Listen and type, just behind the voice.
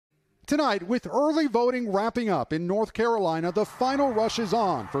tonight, with early voting wrapping up in North Carolina, the final rush is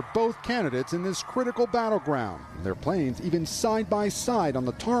on for both candidates in this critical battleground. Their planes even side by side on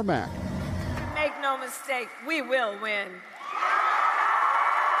the tarmac. Make no mistake, we will win.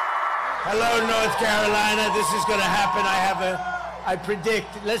 Hello, North Carolina. This is going to happen. I predict.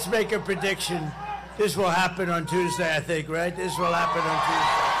 Let's make a prediction. This will happen on Tuesday, I think, right? This will happen on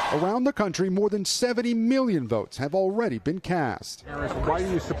Tuesday. Around the country, more than 70 million votes have already been cast. Why do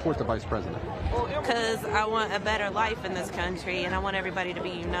you support the vice president? Because I want a better life in this country, and I want everybody to be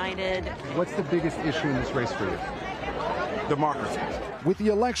united. What's the biggest issue in this race for you? Democracy. With the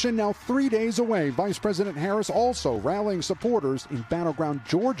election now 3 days away, Vice President Harris also rallying supporters in battleground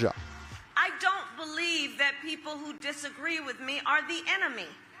Georgia. I don't believe that people who disagree with me are the enemy.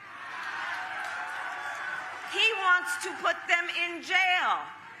 He wants to put them in jail.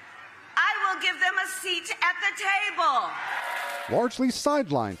 I will give them a seat at the table. Largely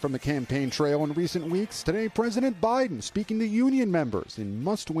sidelined from the campaign trail in recent weeks, today President Biden speaking to union members in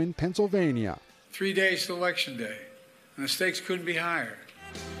must-win Pennsylvania. 3 days to Election Day, and the stakes couldn't be higher.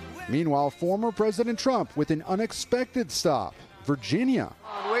 Meanwhile, former President Trump with an unexpected stop, Virginia.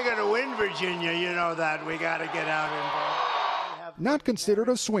 We're going to win Virginia, you know that. We got to get out and vote. Not considered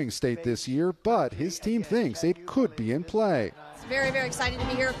a swing state this year, but his team thinks it could be in play. It's very, very exciting to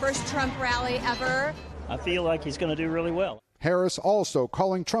be here. First Trump rally ever. I feel like he's going to do really well. Harris also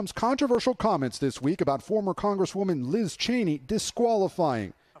calling Trump's controversial comments this week about former Congresswoman Liz Cheney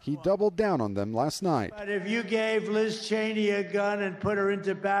disqualifying. He doubled down on them last night. But if you gave Liz Cheney a gun and put her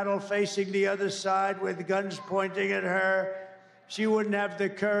into battle facing the other side with guns pointing at her, she wouldn't have the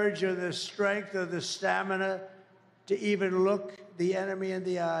courage or the strength or the stamina to even look the enemy in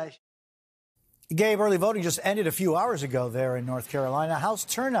the eye. Gabe, early voting just ended a few hours ago there in North Carolina. How's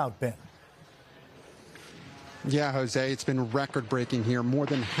turnout been? Yeah, Jose, it's been record-breaking here. More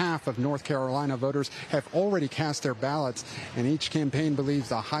than half of North Carolina voters have already cast their ballots, and each campaign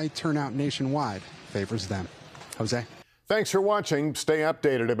believes a high turnout nationwide favors them. Jose? Thanks for watching. Stay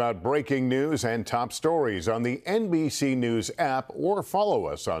updated about breaking news and top stories on the NBC News app or follow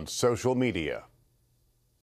us on social media.